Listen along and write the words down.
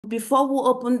before we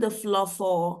open the floor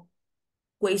for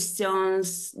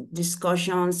questions,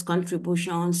 discussions,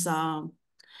 contributions,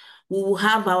 we will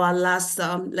have our last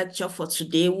lecture for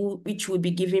today, which will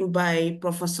be given by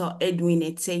Professor Edwin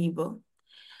Etieyibo.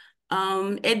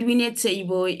 Edwin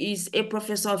Etieyibo is a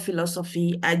professor of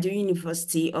philosophy at the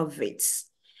University of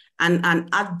Wits and an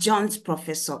adjunct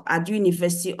professor at the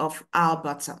University of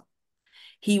Alberta.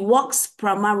 He works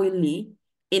primarily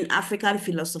in African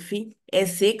philosophy,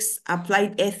 ethics,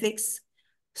 applied ethics,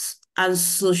 and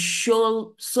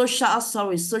social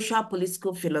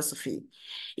political philosophy.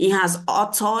 He has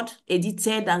authored,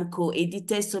 edited, and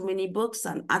co-edited so many books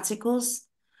and articles.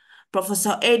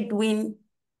 Professor Edwin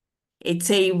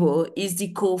Etieyibo is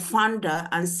the co-founder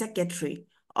and secretary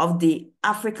of the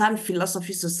African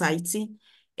Philosophy Society,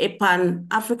 a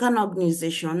pan-African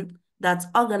organization that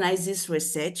organizes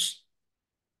research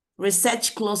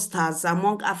clusters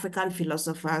among African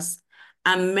philosophers,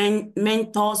 and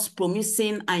mentors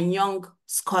promising and young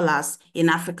scholars in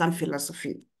African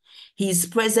philosophy. He is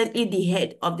presently the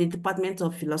head of the Department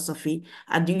of Philosophy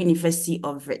at the University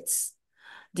of Wits.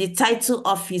 The title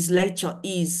of his lecture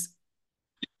is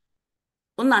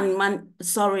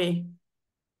Unanimism,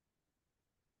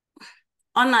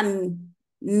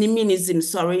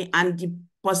 and the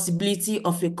possibility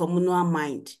of a communal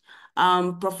mind.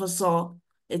 Professor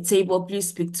Etieyibo, please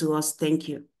speak to us. Thank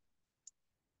you.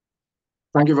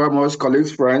 Thank you very much,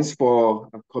 colleagues, friends, for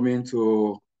coming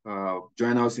to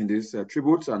join us in this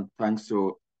tribute, and thanks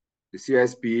to the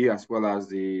CSP as well as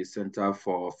the Center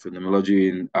for Phenomenology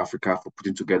in Africa for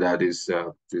putting together this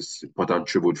important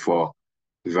tribute for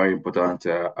a very important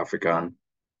African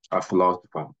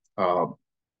philosopher.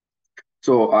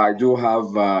 So I do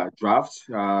have drafts,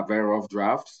 very rough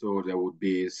drafts, so there would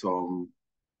be some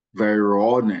very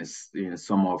rawness in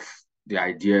some of the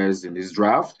ideas in this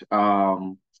draft,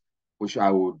 which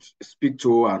I would speak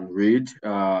to and read,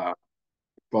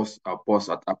 pause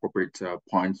at appropriate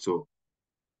points to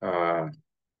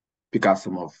pick out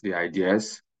some of the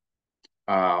ideas.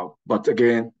 But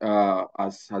again,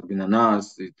 as has been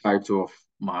announced, the title of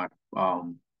my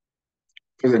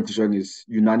presentation is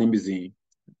Unanimism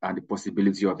and the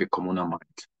Possibility of a Communal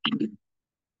Mind.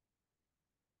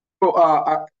 So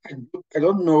I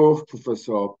don't know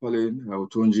Professor Paulin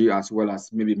Hountondji as well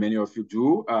as maybe many of you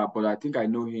do, but I think I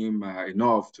know him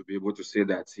enough to be able to say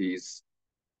that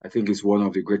I think he's one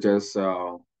of the greatest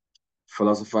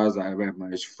philosophers that ever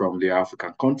emerged from the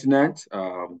African continent.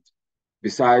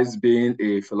 Besides being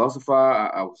a philosopher,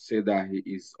 I would say that he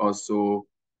is also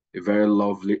a very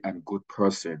lovely and good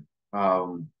person.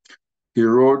 He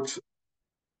wrote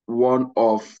one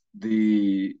of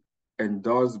the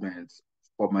endorsements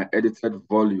for my edited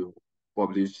volume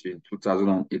published in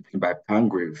 2018 by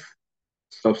Pangrave,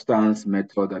 Substance,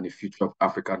 Method, and the Future of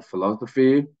African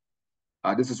Philosophy.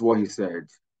 This is what he said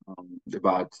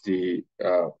about the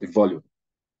volume.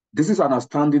 This is an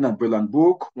outstanding and brilliant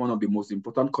book, one of the most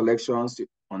important collections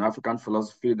on African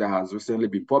philosophy that has recently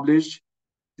been published.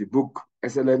 The book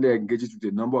excellently engages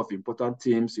with a number of important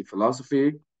themes in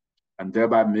philosophy and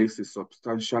thereby makes a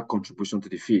substantial contribution to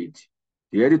the field.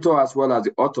 The editor, as well as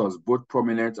the authors, both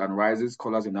prominent and rising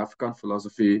scholars in African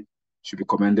philosophy, should be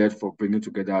commended for bringing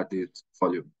together this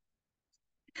volume.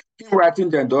 Him writing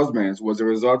the endorsements was a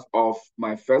result of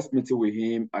my first meeting with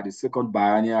him at the second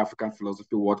Biennial African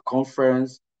Philosophy World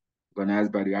Conference,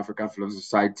 organized by the African Philosophy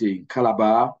Society in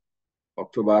Calabar,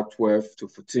 October 12 to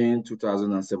 14,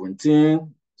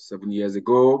 2017, 7 years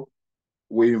ago.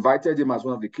 We invited him as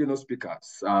one of the keynote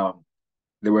speakers.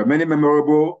 There were many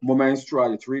memorable moments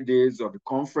throughout the 3 days of the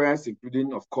conference,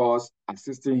 including, of course,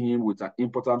 assisting him with an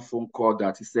important phone call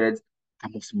that he said, I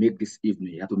must make this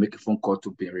evening. He had to make a phone call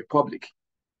to Benin Republic.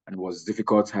 And it was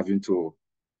difficult having to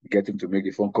get him to make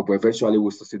the phone call, but eventually we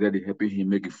succeeded in helping him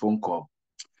make a phone call.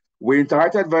 We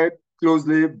interacted very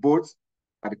closely, both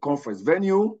at the conference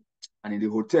venue and in the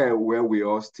hotel where we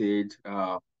all stayed. We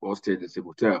all stayed in the same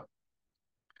hotel.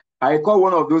 I recall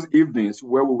one of those evenings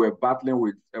where we were battling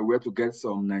with where to get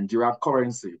some Nigerian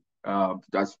currency.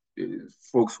 That's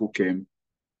folks who came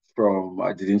from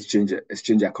didn't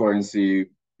exchange their currency,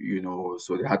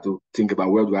 so they had to think about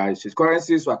where do I exchange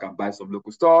currency so I can buy some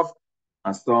local stuff.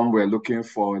 And some were looking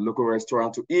for a local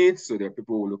restaurant to eat. So there are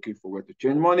people who were looking for where to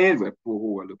change money. There were people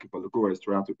who were looking for a local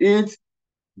restaurant to eat.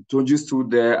 Tonji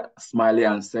stood there smiling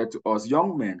and said to us,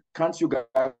 young men, can't you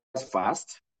guys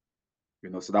fast?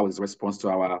 So that was his response to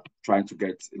our trying to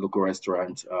get a local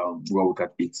restaurant where we could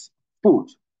eat food.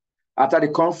 After the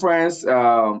conference,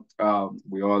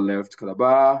 we all left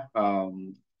Calabar.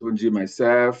 Tonji,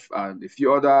 myself, and a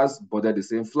few others boarded the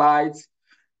same flight.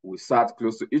 We sat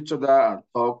close to each other and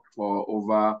talked for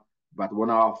over about 1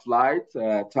 hour flight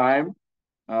time.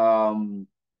 I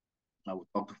will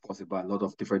talk, of course, about a lot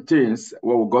of different things.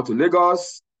 When we got to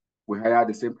Lagos, we hired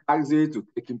the same taxi to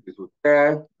take him to his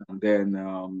hotel, and then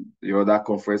the other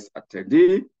conference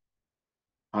attendee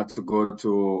had to go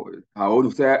to her own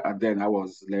hotel, and then I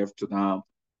was left to now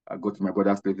go to my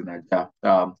brother's place in Nigeria.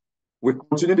 We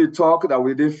continued the talk that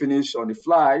we didn't finish on the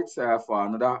flight for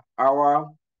another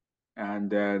hour. And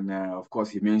then, of course,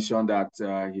 he mentioned that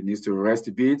he needs to rest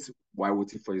a bit while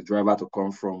waiting for his driver to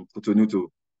come from Cotonou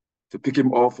to pick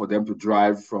him up for them to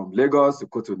drive from Lagos to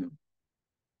Cotonou.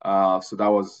 So that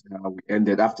was how we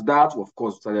ended. After that, we, of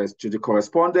course, started exchanging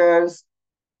correspondence,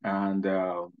 and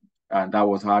that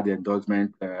was how the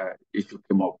endorsement issue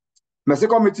came up. My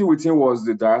second meeting with him was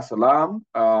the Dar es Salaam,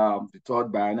 the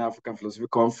third Biennial African Philosophy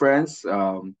Conference,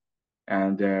 and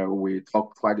we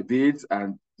talked quite a bit.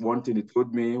 And one thing he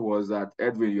told me was that,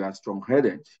 Edwin, you are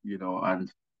strong-headed, you know,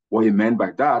 and what he meant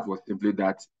by that was simply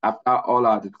that after all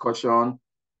our discussion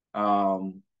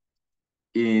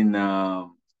in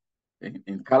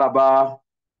Calabar,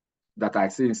 that I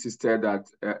still insisted that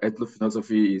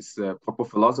ethnophilosophy is proper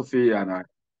philosophy, and I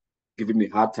give him a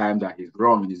hard time that he's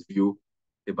wrong in his view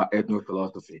about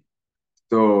ethnophilosophy.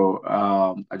 So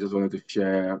I just wanted to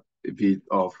share a bit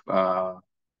of,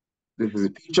 this is a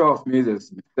picture of me,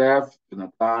 there's myself,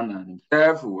 Jonathan, and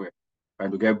himself. We were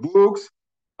trying to get books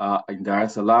in Dar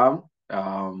es Salaam.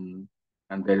 And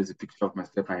there is a picture of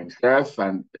myself and himself.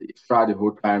 And throughout the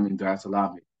whole time in Dar es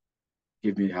Salaam, he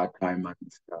gave me a hard time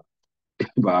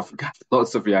about African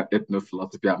philosophy and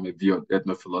ethnophilosophy and my view on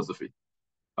ethnophilosophy.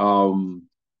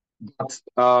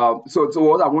 So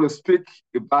what I want to speak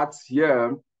about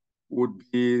here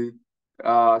would be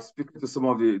speaking to some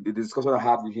of the discussion I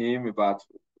had with him about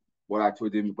what I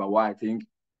told him about why I think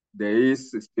there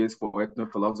is a space for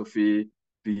ethnophilosophy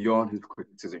beyond his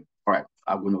criticism. All right,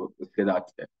 I'm going to say that,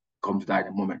 come to that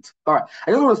in a moment. All right,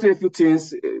 I just want to say a few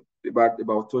things about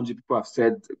Hountondji. People have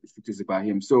said a few things about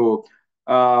him. So,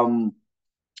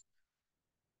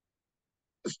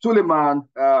 Suleiman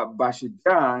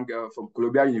Bashidang from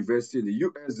Columbia University in the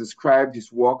US described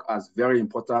his work as very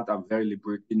important and very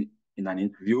liberating in an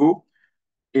interview.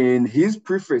 In his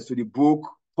preface to the book,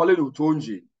 Paulin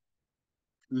J,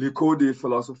 L'Écho de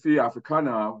Philosophie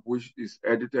Africana, which is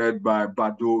edited by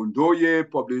Bado Ndoye,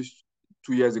 published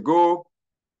 2 years ago,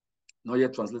 not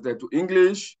yet translated to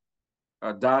English.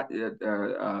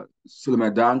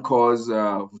 Suleiman Dan calls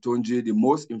Hountondji the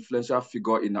most influential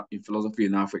figure in philosophy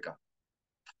in Africa.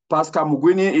 Pascal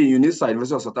Mugwini in UNISA,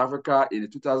 University of South Africa, in the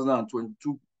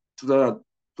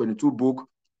 2022 book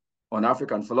on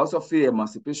African Philosophy,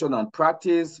 Emancipation and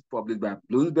Practice, published by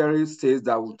Bloomsbury, says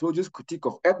that Hountondji's critique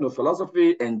of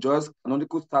ethnophilosophy enjoys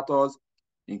canonical status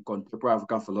in contemporary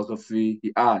African philosophy.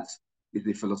 He adds, is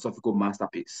a philosophical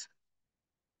masterpiece.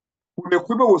 We may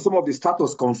quibble with some of the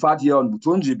status conferred here on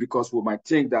Hountondji because we might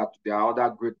think that there are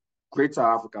other greater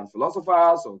African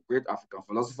philosophers or great African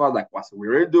philosophers like Kwasi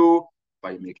Wiredu,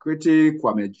 Bayeme Kriti,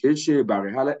 Kwame Gyekye,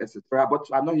 Barry Halle, etc. But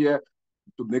I'm not here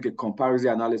to make a comparison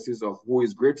analysis of who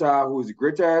is greater, who is the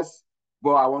greatest.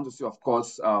 But I want to say, of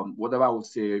course, whatever I would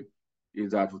say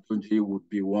is that Hountondji would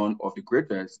be one of the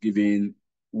greatest, given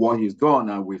what he's done.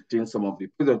 And we've seen some of the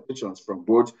presentations from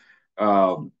both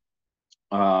Dr.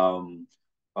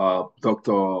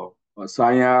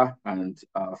 Sanya and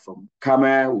from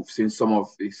Kame. We've seen some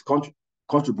of his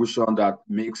contribution that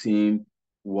makes him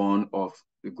one of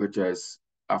the greatest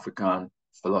African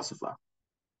philosopher.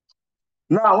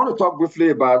 Now, I want to talk briefly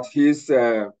about his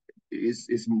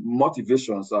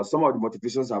motivations. Some of the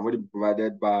motivations have already been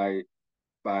provided by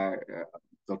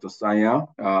Dr. Sanya.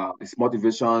 His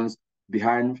motivations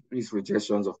behind his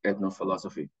rejections of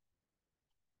ethnophilosophy.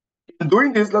 In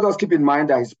doing this, let us keep in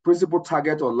mind that his principal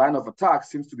target or line of attack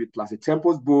seems to be Placide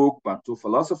Tempo's book, Bantu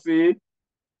Philosophy,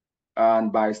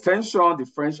 and by extension, the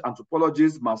French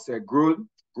anthropologist Marcel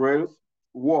Greuel's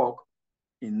work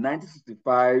in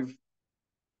 1965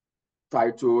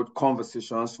 titled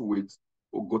Conversations with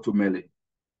Ogotomele,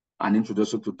 an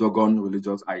introduction to Dogon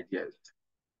religious ideas.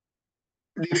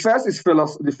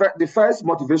 The first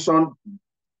motivation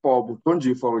for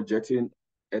Hountondji for rejecting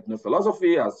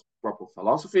ethnophilosophy as proper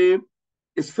philosophy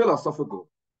is philosophical.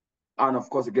 And of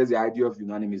course, it gets the idea of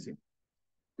unanimism.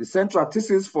 The central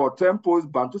thesis for Tempo's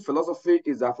Bantu philosophy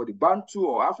is that for the Bantu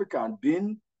or African,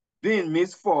 being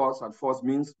means force and force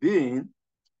means being.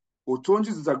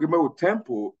 Hountondji's disagreement with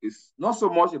Tempo is not so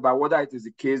much about whether it is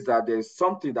the case that there is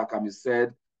something that can be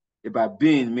said about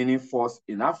being, meaning force,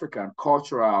 in African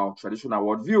cultural or traditional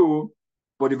worldview,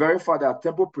 but the very fact that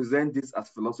Tempo presents this as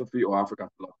philosophy or African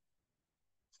philosophy.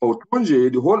 For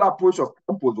Hountondji, the whole approach of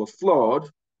Tempo was flawed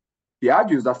He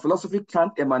argues that philosophy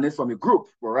can't emanate from a group,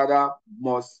 but rather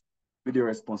must be the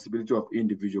responsibility of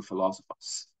individual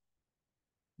philosophers.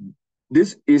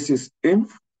 This is his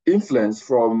influence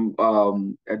from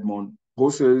Edmund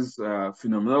Husserl's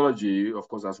phenomenology. Of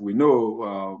course, as we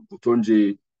know,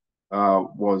 Hountondji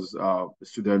was a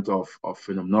student of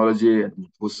phenomenology, and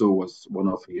Husserl was one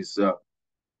of his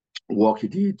work he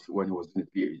did when he was doing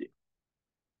his PhD.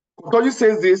 Hountondji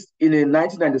says this in a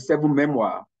 1997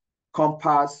 memoir,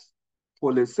 Compass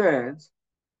Polescent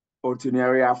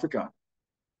Ordinary African,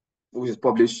 which is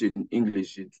published in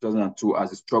English in 2002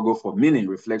 as a struggle for meaning,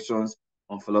 reflections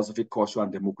on philosophy, culture,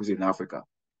 and democracy in Africa.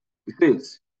 It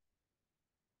says,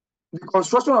 the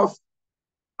construction of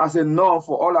as a norm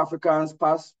for all Africans,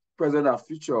 past, present, and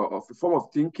future, of a form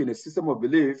of thinking, a system of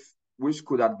belief, which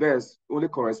could at best only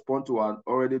correspond to an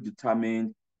already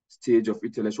determined stage of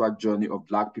intellectual journey of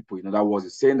Black people. In other words,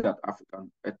 it's saying that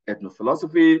African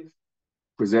ethnophilosophy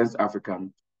presents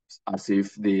Africans as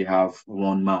if they have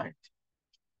one mind.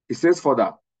 It says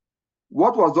further,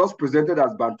 what was thus presented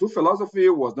as Bantu philosophy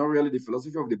was not really the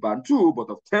philosophy of the Bantu, but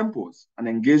of temples, and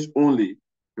engaged only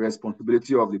the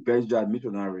responsibility of the Benja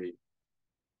missionary,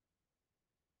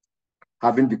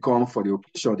 having become for the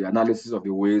occasion the analysis of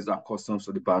the ways and customs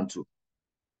of the Bantu.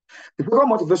 The proper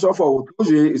motivation for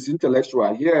Hountondji is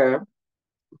intellectual. Here,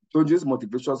 Hountondji's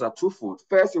motivations are twofold.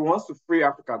 First, he wants to free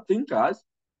African thinkers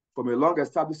from a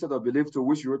long-established set of beliefs to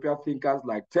which European thinkers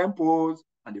like Temples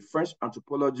and the French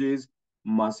anthropologist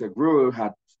Mansegru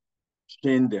had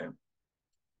chained them.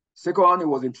 Second, he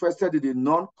was interested in the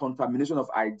non-contamination of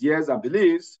ideas and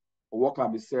beliefs, or what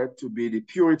can be said to be the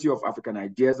purity of African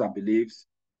ideas and beliefs.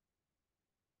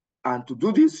 And to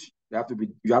do this,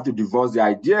 you have to divorce the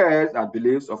ideas and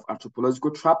beliefs of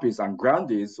anthropological trappings and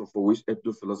groundings for which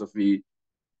ethnophilosophy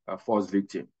falls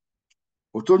victim.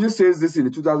 Hountondji says this in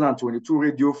the 2022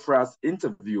 Radio France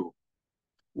interview.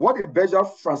 What the Belgian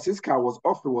Franciscan was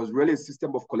offering was really a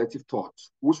system of collective thought,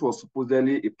 which was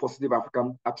supposedly a positive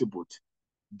African attribute.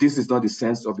 This is not the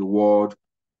sense of the word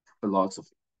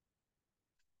philosophy.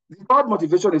 The third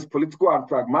motivation is political and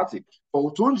pragmatic.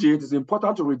 For Hountondji, it is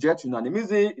important to reject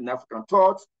unanimism in African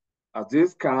thought, as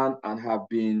this can and have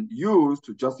been used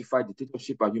to justify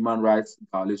dictatorship and human rights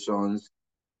violations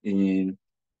in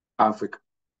Africa.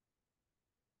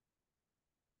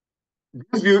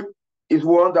 This view is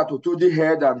one that Hountondji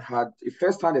had and had a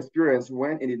first-hand experience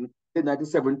when in the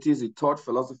 1970s he taught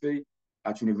philosophy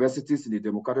at universities in the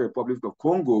Democratic Republic of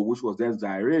Congo, which was then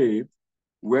Zaire,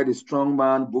 where the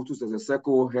strongman Botu Sese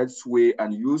Seko had sway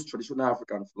and used traditional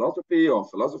African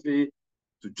philosophy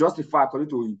to justify, according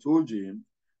to Hountondji,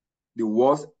 the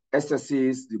worst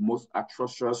excesses, the most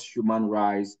atrocious human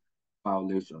rights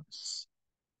violations.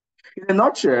 In a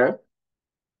nutshell,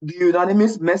 the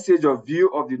unanimous message of view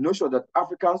of the notion that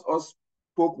Africans all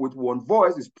spoke with one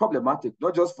voice is problematic,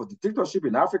 not just for dictatorship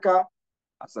in Africa,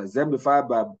 as exemplified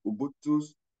by Mobutu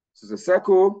Sese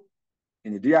Seko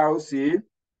in the DRC,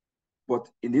 but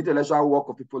in the intellectual work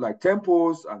of people like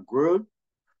Temples and Grill,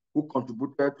 who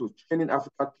contributed to training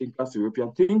African thinkers to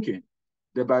European thinking,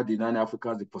 thereby denying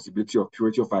Africans the possibility of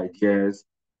purity of ideas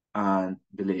and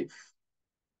belief.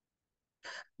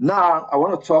 Now, I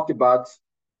want to talk about,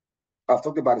 I've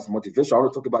talked about his motivation, I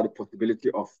want to talk about the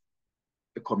possibility of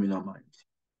a communal mind.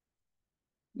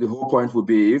 The whole point would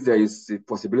be, if there is a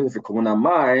possibility of a communal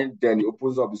mind, then it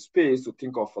opens up the space to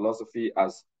think of philosophy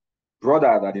as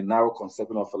broader than the narrow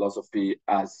conception of philosophy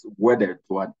as wedded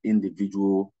to an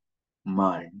individual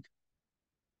mind.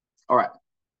 All right.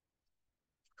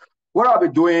 What I'll be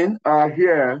doing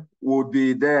here would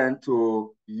be then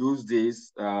to use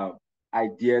this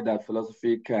idea that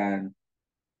philosophy can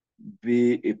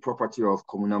be a property of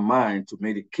communal mind to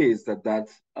make the case that that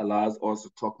allows us to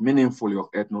talk meaningfully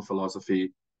of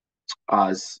ethnophilosophy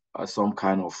as some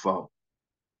kind of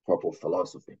proper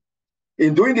philosophy.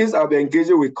 In doing this, I'll be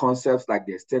engaging with concepts like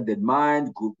the extended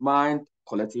mind, group mind,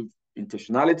 collective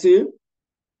intentionality.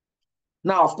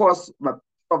 Now, of course, my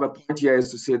point here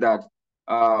is to say that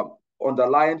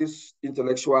underlying this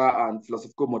intellectual and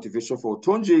philosophical motivation for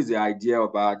Hountondji is the idea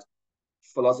about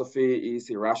philosophy is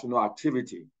a rational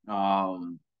activity.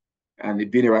 And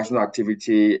it being a rational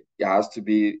activity, it has to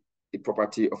be the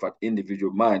property of an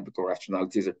individual mind, because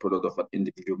rationality is a product of an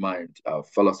individual mind.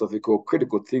 Philosophical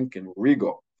critical thinking,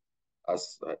 rigor,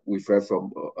 as we've heard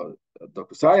from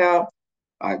Dr. Saya,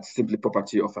 it's simply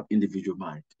property of an individual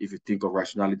mind. If you think of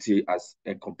rationality as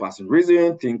encompassing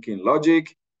reason, thinking,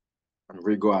 logic, and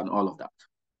rigor, and all of that.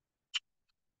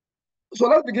 So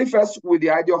let's begin first with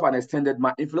the idea of an extended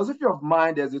mind. In philosophy of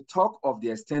mind, there's a talk of the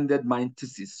extended mind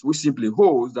thesis, which simply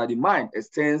holds that the mind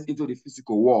extends into the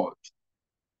physical world.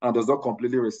 and does not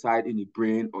completely reside in the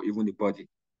brain or even the body.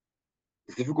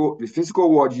 The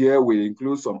physical world here will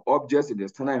include some objects in the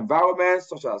external environment,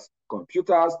 such as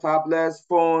computers, tablets,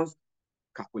 phones,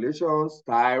 calculations,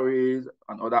 diaries,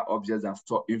 and other objects that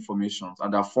store information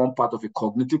and that form part of a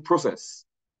cognitive process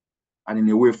and in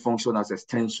a way function as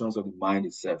extensions of the mind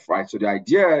itself, right? So the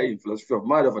idea in philosophy of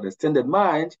mind of an extended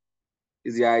mind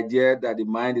is the idea that the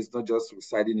mind is not just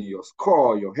residing in your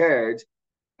skull, your head,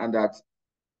 and that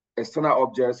external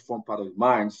objects form part of the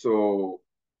mind. So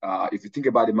if you think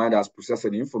about the mind as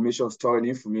processing information, storing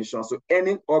information, so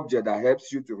any object that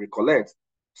helps you to recollect,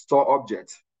 store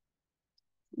objects,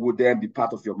 would then be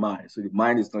part of your mind. So the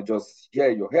mind is not just here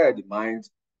in your head, the mind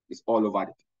is all over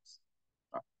the place.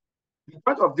 The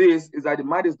point of this is that the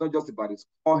mind is not just about the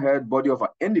core head body of an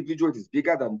individual, it is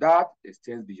bigger than that, it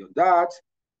extends beyond that,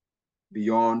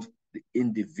 beyond the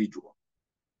individual.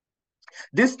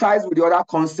 This ties with the other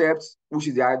concepts, which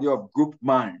is the idea of group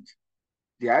mind.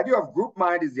 The idea of group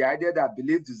mind is the idea that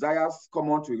beliefs, desires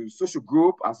common to a social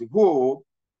group as a whole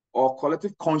or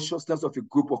collective consciousness of a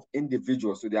group of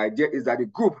individuals. So the idea is that the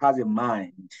group has a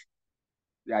mind.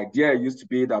 The idea used to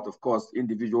be that, of course,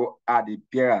 individuals are the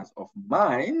bearers of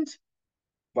mind,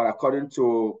 but according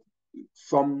to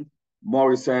some more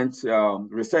recent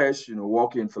research,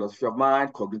 work in philosophy of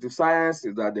mind, cognitive science,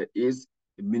 is that there is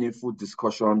a meaningful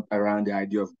discussion around the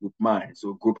idea of group mind.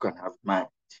 So group can have mind.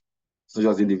 It's not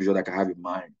just individual that can have a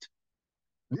mind.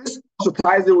 This also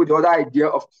ties in with the other idea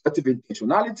of collective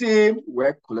intentionality,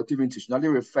 where collective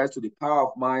intentionality refers to the power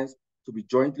of minds to be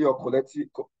jointly or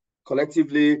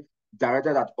collectively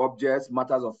directed at objects,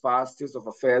 matters of fact, states of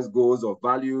affairs, goals, or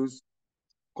values.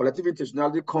 Collective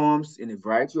intentionality comes in a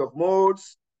variety of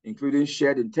modes, including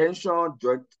shared intention,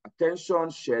 joint attention,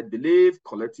 shared belief,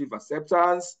 collective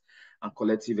acceptance, and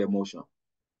collective emotion.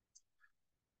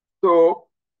 So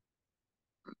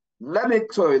let me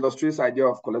sort of illustrate this idea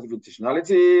of collective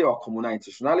intentionality or communal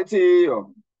intentionality or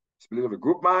split of a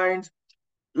group mind.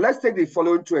 Let's take the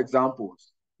following two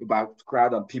examples about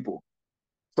crowd and people.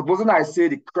 Supposing I say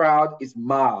the crowd is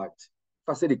mad. If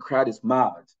I say the crowd is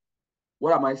mad,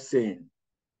 what am I saying?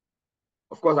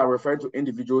 Of course, I'm referring to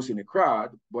individuals in a crowd,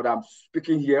 but I'm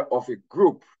speaking here of a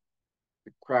group.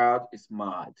 The crowd is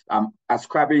mad. I'm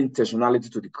ascribing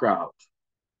intentionality to the crowd.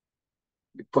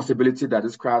 The possibility that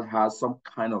this crowd has some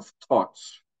kind of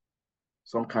thoughts,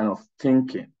 some kind of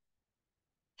thinking.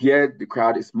 Here, the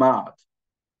crowd is mad.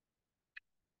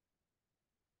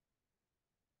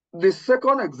 The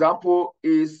second example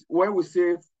is when we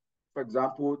say, for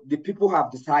example, the people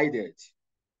have decided.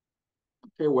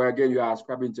 Okay, where again you are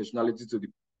ascribing intentionality to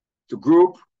the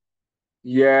group.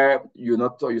 Here, you're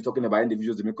talking about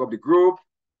individuals that make up the group.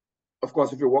 Of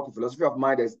course, if you work in philosophy of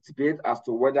mind, there's debate as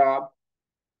to whether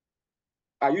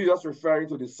are you just referring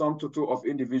to the sum total of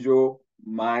individual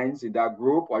minds in that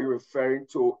group, or are you referring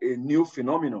to a new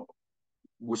phenomenon,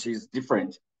 which is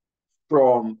different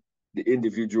from the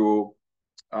individual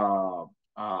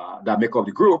that make up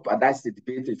the group? And that's the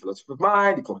debate in philosophy of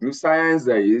mind, the cognitive science.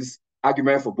 There is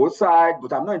argument for both sides,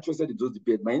 but I'm not interested in those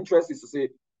debates. My interest is to say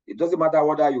it doesn't matter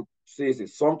whether you say it's a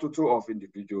sum total of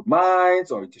individual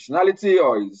minds or intentionality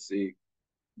or it's a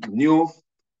new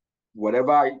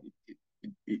whatever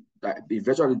the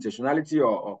virtual intentionality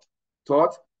or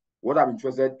thought. What I'm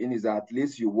interested in is that at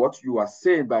least what you are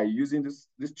saying by using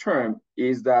this term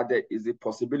is that there is a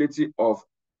possibility of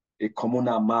a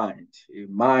communal mind, a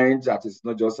mind that is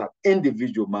not just an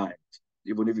individual mind,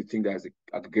 even if you think there's an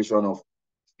aggregation of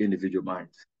individual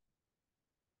minds.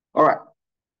 All right.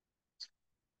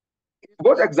 In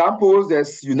both examples,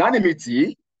 there's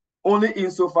unanimity, only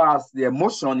insofar as the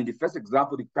emotion in the first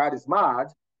example, the crowd is mad,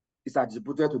 is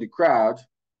attributed to the crowd,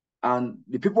 and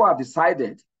the people have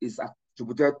decided is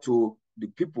attributed to the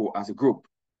people as a group.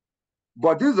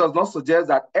 But this does not suggest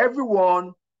that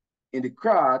everyone in the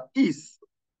crowd is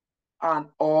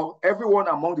or everyone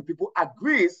among the people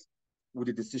agrees with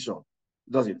the decision,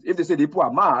 does it? If they say the people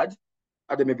are mad,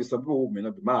 and there may be some people who may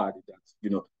not be mad.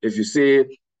 That, if you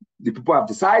say the people have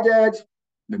decided,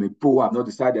 there may be people who have not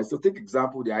decided. So take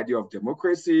example, the idea of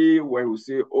democracy, where we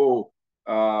say,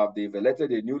 they've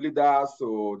elected a new leader,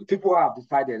 so the people have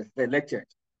decided they're elected.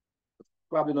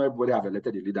 Probably not everybody have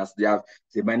elected the leaders. They have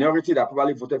the minority that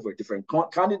probably voted for a different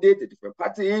candidate, a different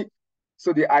party.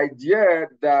 So the idea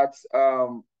that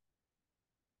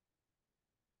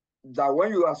that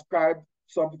when you ascribe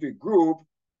something to a group,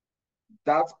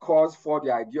 that calls for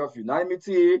the idea of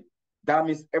unanimity. That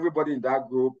means everybody in that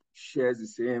group shares the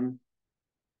same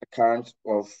account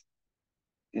of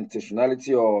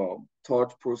intentionality or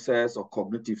thought process or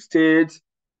cognitive state.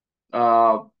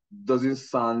 Doesn't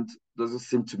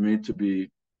seem to me to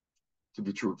be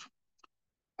true.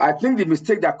 I think the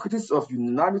mistake that critics of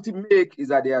unanimity make is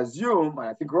that they assume, and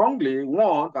I think wrongly,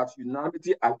 one, that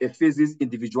unanimity effaces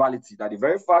individuality, that the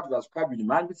very fact we ascribe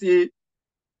unanimity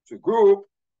to a group,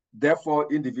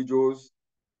 therefore individuals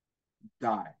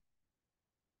die.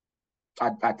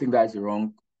 I think that is the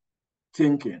wrong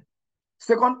thinking.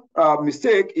 Second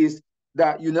mistake is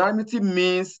that unanimity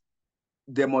means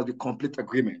there must be complete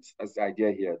agreement. That's the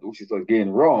idea here, which is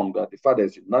again wrong. That the fact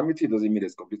there's unanimity doesn't mean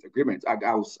there's complete agreement.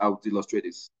 I'll illustrate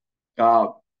this.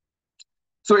 So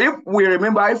if we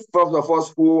remember, if those of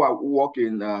us who work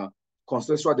in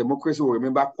consensual democracy will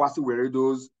remember Kwasi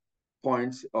Wiredo's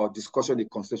point or discussion in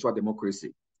consensual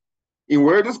democracy. In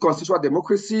Wiredo's consensual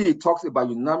democracy, it talks about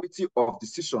unanimity of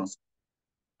decisions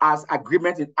as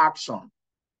agreement in action,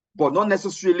 but not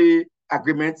necessarily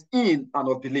agreement in and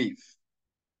of belief.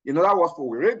 In other words,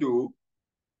 for Wiredo,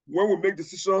 when we make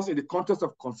decisions in the context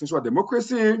of consensual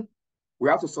democracy, we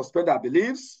have to suspend our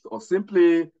beliefs or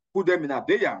simply put them in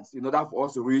abeyance in order for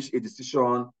us to reach a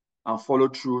decision and follow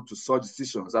through to such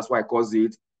decisions. That's why I call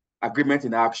it agreement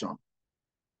in action.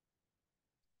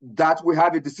 That we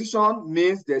have a decision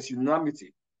means there's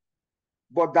unanimity.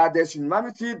 But that there's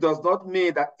unanimity does not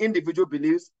mean that individual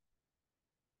beliefs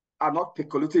are not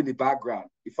percolating in the background.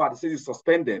 In fact, they say you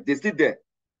suspend them. They're still there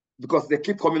because they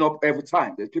keep coming up every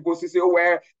time. There's people who say, oh,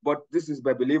 well, but this is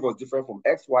my belief was different from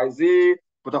XYZ.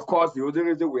 But of course, the only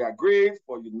reason we agreed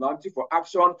for unanimity for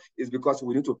action is because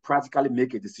we need to practically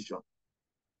make a decision.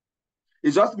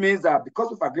 It just means that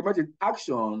because of agreement in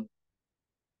action,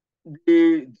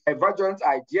 the divergent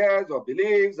ideas or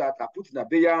beliefs that are put in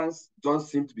abeyance don't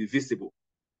seem to be visible.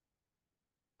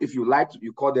 If you like,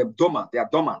 you call them dormant. They are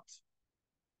dormant.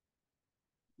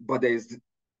 But there is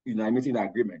unanimity in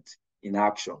agreement in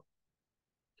action.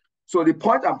 So the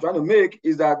point I'm trying to make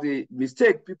is that the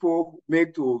mistake people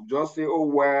make to just say, oh,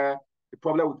 well, the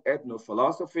problem with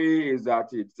ethnophilosophy is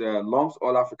that it lumps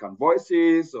all African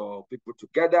voices or people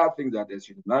together, think that there's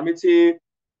unanimity,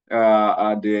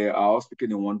 and they are all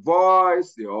speaking in one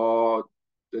voice. They don't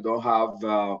have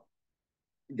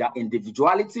their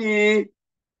individuality.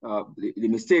 The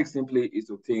mistake simply is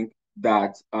to think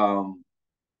that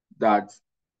that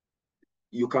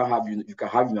you can have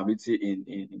unanimity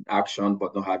in action,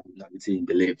 but not have unanimity in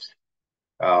beliefs,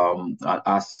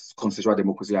 as consensual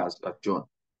democracy has shown.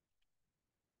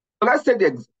 So let's take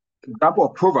the example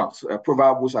of Proverbs, a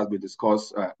proverb which has been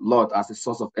discussed a lot as a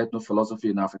source of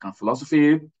ethnophilosophy in African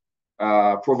philosophy.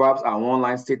 Proverbs are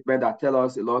one-line statements that tell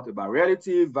us a lot about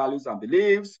reality, values, and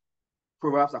beliefs.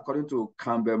 Proverbs, according to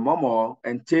Campbell Momo,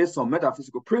 entail some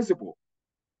metaphysical principle.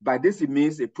 By this, it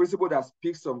means a principle that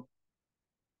speaks to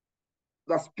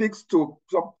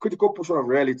some critical portion of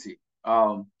reality.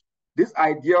 This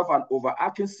idea of an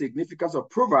overarching significance of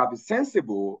proverb is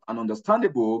sensible and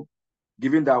understandable,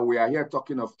 given that we are here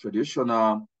talking of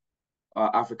traditional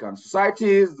African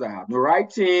societies that have no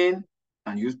writing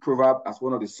and use proverb as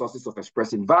one of the sources of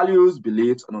expressing values,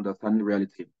 beliefs, and understanding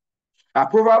reality. Are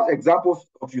proverbs examples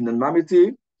of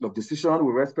unanimity of decision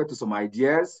with respect to some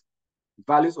ideas,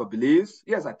 values, or beliefs?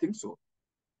 Yes, I think so.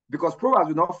 Because proverbs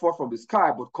do not fall from the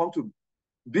sky, but come to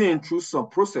being through some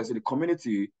process in the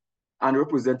community and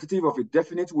representative of a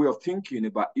definite way of thinking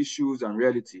about issues and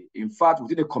reality. In fact,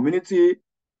 within a community,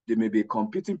 there may be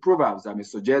competing proverbs that may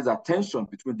suggest a tension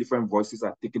between different voices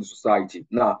and thinking in society.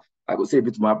 Now, I will say a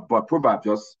bit more about proverbs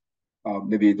just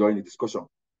maybe during the discussion.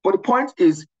 But the point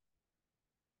is,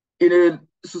 in a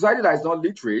society that is not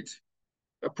literate,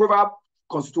 a proverb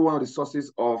constitutes one of the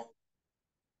sources of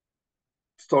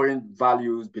storing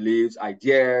values, beliefs,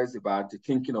 ideas about the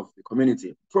thinking of the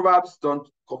community. Proverbs don't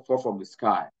fall from the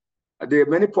sky. There are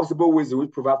many possible ways in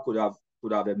which proverbs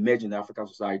could have emerged in African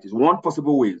societies. One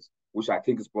possible way, which I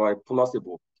think is probably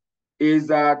plausible, is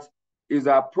that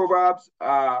proverbs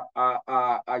are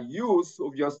used,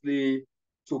 obviously,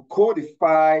 to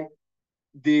codify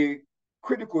the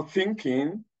critical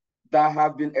thinking that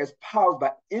have been espoused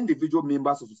by individual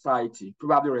members of society,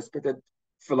 probably respected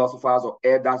philosophers or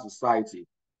elders of society.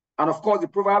 And of course, the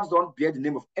proverbs don't bear the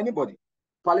name of anybody,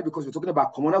 partly because we're talking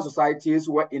about communal societies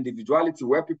where individuality,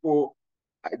 where people,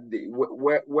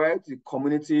 where the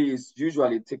community is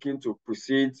usually taken to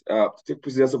take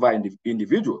precedence over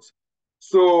individuals.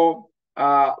 So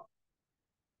the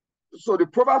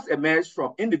proverbs emerge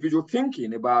from individual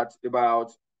thinking about the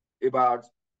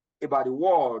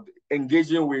world,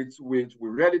 engaging with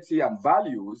reality and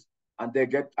values, and they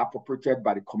get appropriated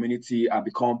by the community and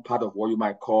become part of what you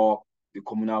might call the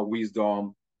communal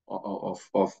wisdom of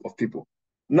people.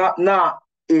 Now,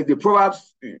 the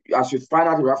proverbs, as you find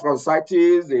out in African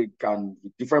societies, they can be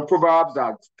different proverbs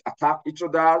that attack each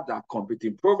other, that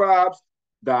competing proverbs,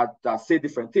 that say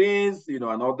different things, and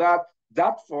all that.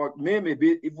 that for may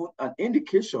be even an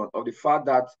indication of the fact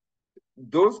that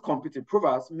those competing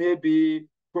proverbs may be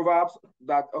proverbs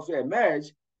that also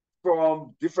emerge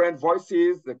from different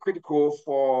voices, the critical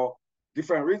for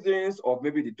different reasons, or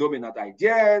maybe the dominant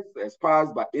ideas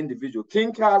espoused by individual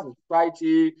thinkers in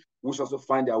society, which also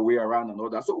find their way around and all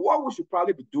that. So what we should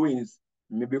probably be doing is,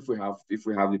 maybe if we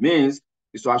have the means,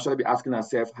 is to actually be asking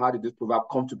ourselves, how did this proverb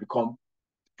come to become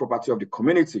property of the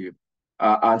community?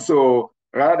 And so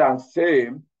rather than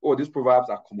saying, oh, these proverbs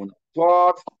are communal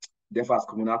thought, therefore as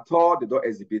communal thought, they don't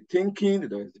exhibit thinking, they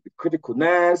don't exhibit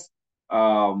criticalness,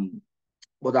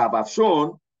 but I've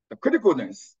shown the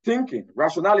criticalness, thinking,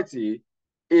 rationality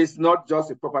is not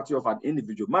just a property of an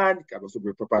individual mind, it can also be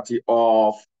a property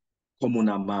of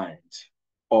communal mind,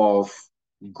 of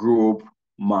group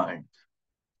mind.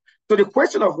 So the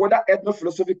question of whether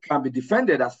ethnophilosophy can be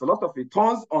defended as philosophy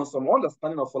turns on some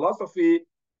understanding of philosophy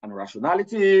and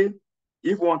rationality.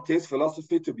 If one takes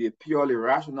philosophy to be a purely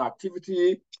rational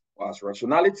activity, or as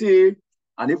rationality,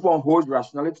 and if one holds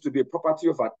rationality to be a property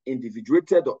of an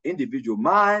individuated or individual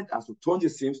mind, as Hountondji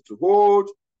seems to hold,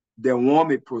 then one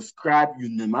may prescribe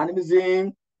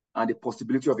unanimism and the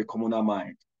possibility of a communal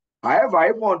mind. However,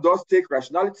 if one does take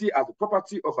rationality as a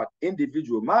property of an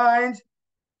individual mind,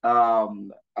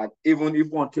 and even if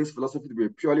one takes philosophy to be a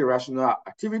purely rational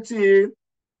activity,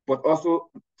 but also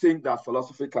think that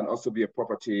philosophy can also be a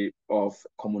property of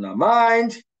communal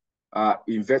mind,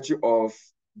 in virtue of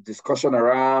discussion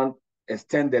around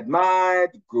extended mind,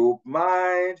 group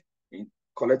mind, in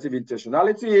collective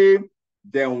intentionality,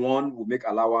 then one will make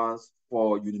allowance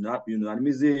for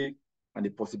unanimism and the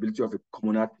possibility of a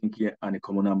communal thinking and a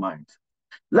communal mind.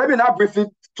 Let me now briefly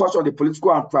touch on the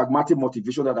political and pragmatic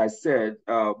motivation that I said,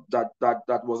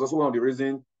 that was also one of the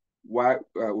reasons why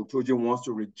Hountondji wants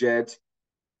to reject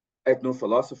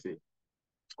ethnophilosophy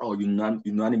or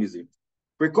unanimism.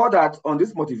 Recall that on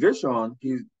this motivation,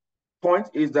 his point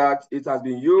is that it has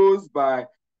been used by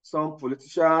some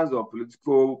politicians or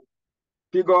political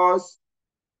figures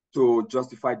to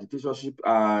justify dictatorship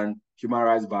and human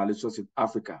rights violations in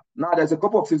Africa. Now, there's a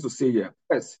couple of things to say here.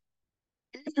 First,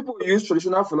 if people use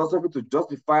traditional philosophy to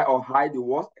justify or hide the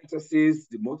worst excesses,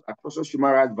 the most atrocious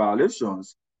human rights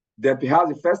violations, then perhaps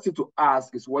the first thing to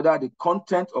ask is whether the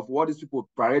content of what these people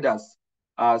parade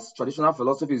as traditional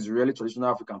philosophy is really traditional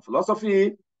African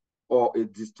philosophy or a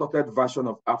distorted version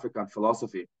of African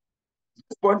philosophy.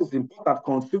 This point is important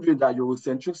considering that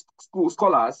Eurocentric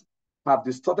scholars have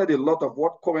distorted a lot of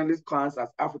what currently counts as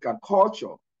African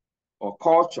culture or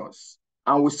cultures.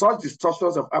 And with such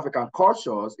distortions of African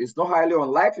cultures, it's not highly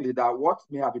unlikely that what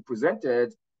may have been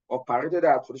presented or paraded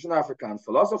as traditional African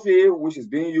philosophy, which is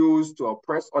being used to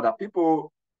oppress other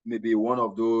people, may be one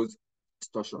of those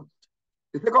distortions.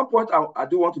 The second point I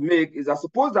do want to make is that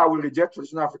suppose that we reject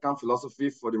traditional African philosophy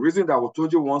for the reason that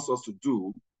Hountondji wants us to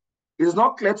do, it is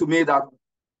not clear to me that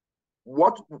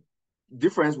what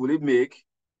difference will it make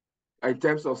in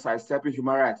terms of sidestepping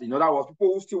human rights. In other words,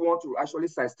 people who still want to actually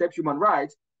sidestep human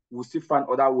rights will still find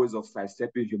other ways of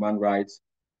sidestepping human rights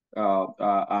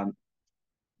and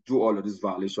do all of these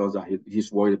violations that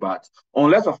he's worried about.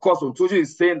 Unless, of course, Hountondji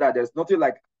is saying that there's nothing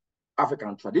like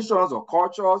African traditions or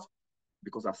cultures,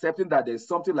 because accepting that there's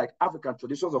something like African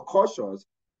traditions or cultures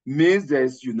means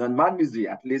there's unanimism,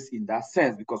 at least in that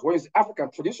sense, because when you say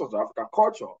African traditions or African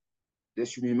culture,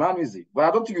 there's unanimism. But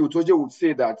I don't think Hountondji would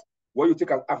say that when you take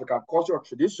an African culture or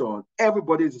tradition,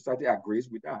 everybody in society agrees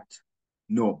with that.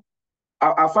 No.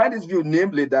 I find this view,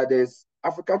 namely, that there's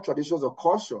African traditions or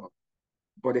culture,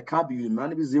 but there can't be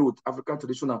unanimism with African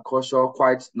tradition and culture,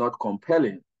 quite not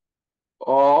compelling.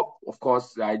 Or, of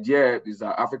course, the idea is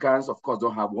that Africans, of course,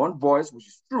 don't have one voice, which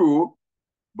is true.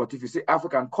 But if you say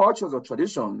African cultures or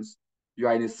traditions, you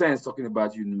are in a sense talking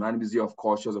about unanimity of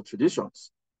cultures or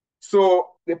traditions. So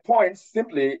the point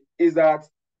simply is that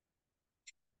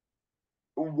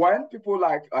when people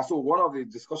like, so one of the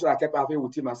discussions I kept having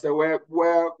with him, I said, where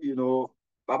you know,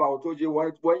 Baba Hountondji,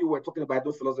 when you were talking about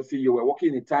those philosophy, you were working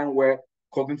in a time where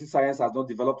cognitive science has not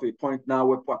developed to a point now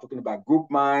where people are talking about group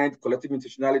mind, collective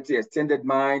intentionality, extended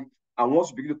mind. And once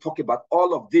you begin to talk about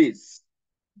all of this,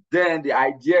 then the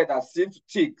idea that seems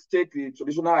to take the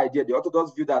traditional idea, the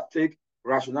orthodox view that take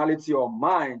rationality or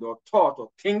mind or thought or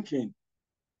thinking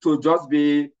to just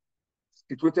be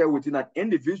situated within an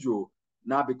individual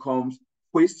now becomes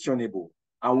questionable.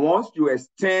 And once you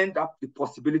extend up the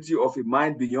possibility of a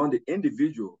mind beyond the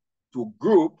individual to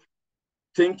group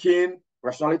thinking,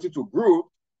 rationality to group,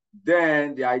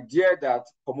 then the idea that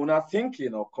communal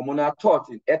thinking or communal thought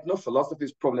in ethnophilosophy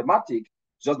is problematic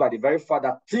just by the very fact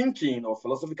that thinking or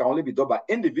philosophy can only be done by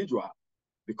individual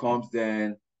becomes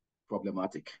then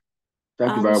problematic.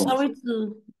 Thank you very much.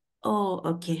 Oh,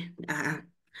 okay.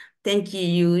 Thank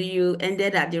you. You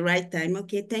ended at the right time.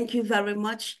 Okay, thank you very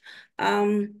much.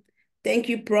 Thank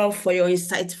you, Prof, for your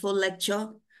insightful lecture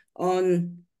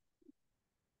on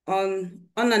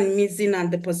unanimism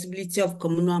and the possibility of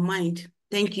communal mind.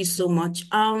 Thank you so much.